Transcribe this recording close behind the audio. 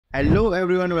Hello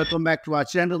everyone, welcome back to our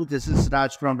channel. This is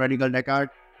Raj from Radical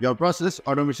Descartes, your process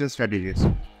automation strategist.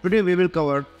 Today we will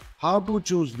cover how to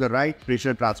choose the right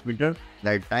pressure transmitter,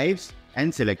 their types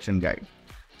and selection guide.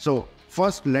 So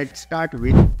first let's start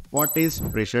with what is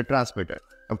pressure transmitter.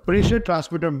 A pressure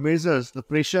transmitter measures the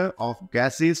pressure of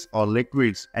gases or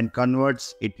liquids and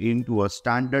converts it into a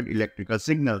standard electrical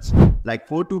signals like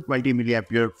 4 to 20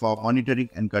 milliampere for monitoring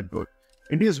and control.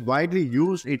 It is widely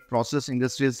used in process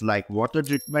industries like water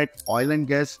treatment, oil and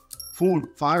gas, food,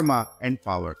 pharma, and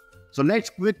power. So let's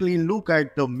quickly look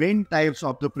at the main types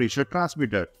of the pressure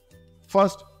transmitter.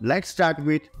 First, let's start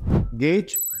with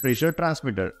gauge pressure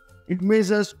transmitter. It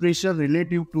measures pressure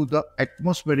relative to the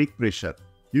atmospheric pressure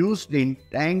used in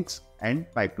tanks and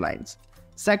pipelines.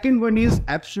 Second one is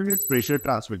absolute pressure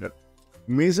transmitter.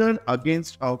 Measured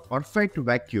against a perfect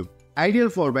vacuum, ideal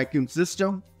for vacuum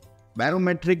system,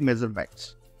 barometric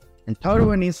measurements. And third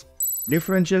one is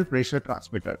differential pressure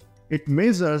transmitter. It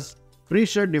measures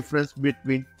pressure difference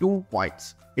between 2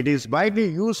 points. It is widely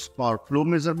used for flow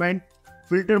measurement,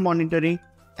 filter monitoring,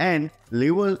 and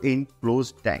level in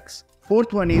closed tanks.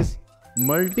 Fourth one is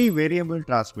multivariable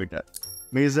transmitter.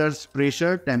 Measures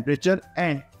pressure, temperature,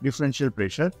 and differential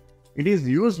pressure. It is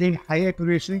used in high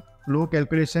accuracy, flow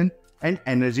calculation, and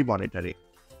energy monitoring.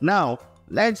 Now,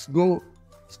 let's go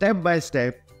step by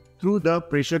step through the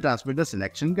pressure transmitter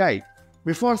selection guide.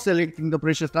 Before selecting the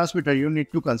pressure transmitter, you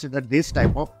need to consider this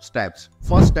type of steps.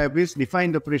 First step is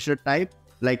define the pressure type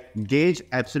like gauge,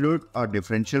 absolute or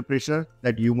differential pressure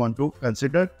that you want to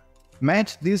consider.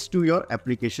 Match this to your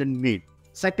application need.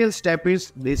 Second step is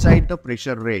decide the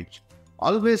pressure range.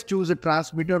 Always choose a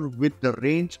transmitter with the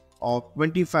range of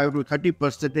 25 to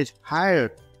 30%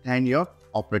 higher than your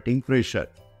operating pressure.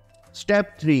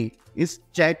 Step 3 is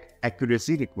check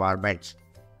accuracy requirements.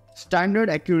 Standard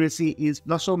accuracy is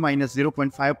plus or minus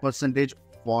 0.5%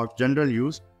 for general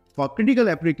use. For critical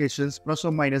applications, plus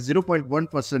or minus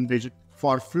 0.1%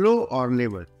 for flow or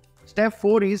level. Step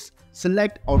 4 is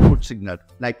select output signal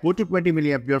like 4 to 20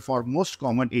 milliampere for most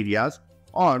common areas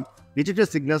or digital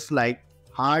signals like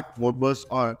HART, Modbus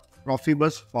or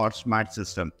Profibus for smart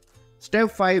system.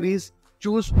 Step 5 is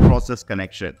choose process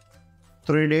connection.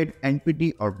 Threaded,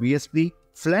 NPT or BSP,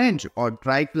 Flanged or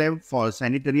dry clamp for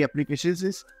sanitary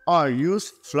applications or use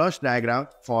flush diagram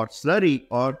for slurry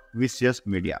or viscous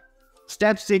media.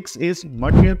 Step 6 is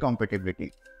material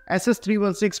compatibility.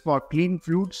 SS316 for clean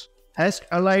fluids,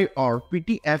 Hastelloy or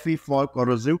PTFE for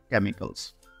corrosive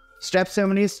chemicals. Step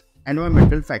 7 is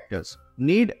environmental factors.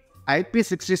 Need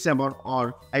IP67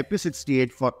 or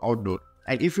IP68 for outdoor.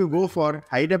 And if you go for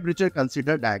high temperature,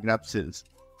 consider diagram cells.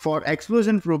 For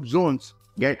explosion proof zones,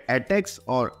 get ATEX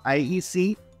or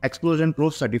IEC explosion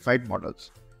proof certified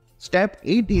models. Step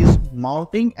 8 is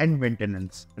mounting and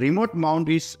maintenance. Remote mount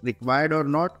is required or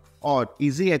not, or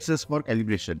easy access for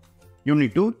calibration. You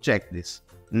need to check this.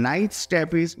 Ninth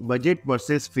step is budget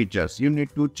versus features. You need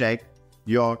to check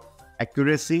your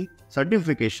accuracy,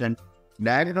 certification,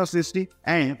 diagnosis,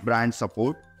 and brand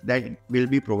support that will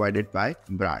be provided by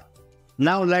brand.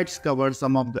 Now let's cover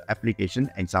some of the application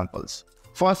examples.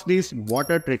 First is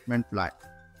water treatment plant.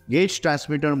 Gauge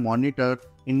transmitter monitor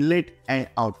inlet and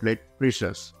outlet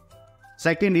pressures.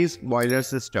 Second is boiler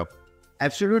system.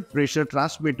 Absolute pressure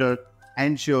transmitter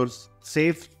ensures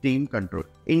safe steam control.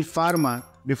 In pharma,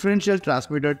 differential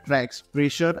transmitter tracks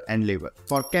pressure and level.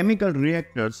 For chemical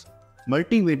reactors,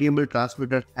 multivariable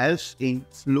transmitter helps in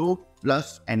flow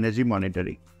plus energy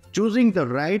monitoring. Choosing the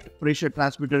right pressure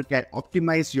transmitter can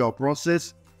optimize your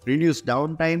process, reduce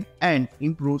downtime, and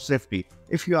improve safety.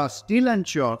 If you are still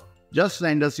unsure, just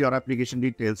send us your application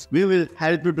details. We will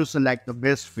help you to select the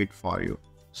best fit for you.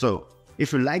 So,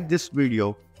 if you like this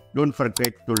video, don't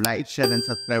forget to like, share and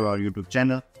subscribe our YouTube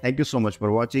channel. Thank you so much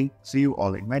for watching. See you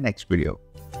all in my next video.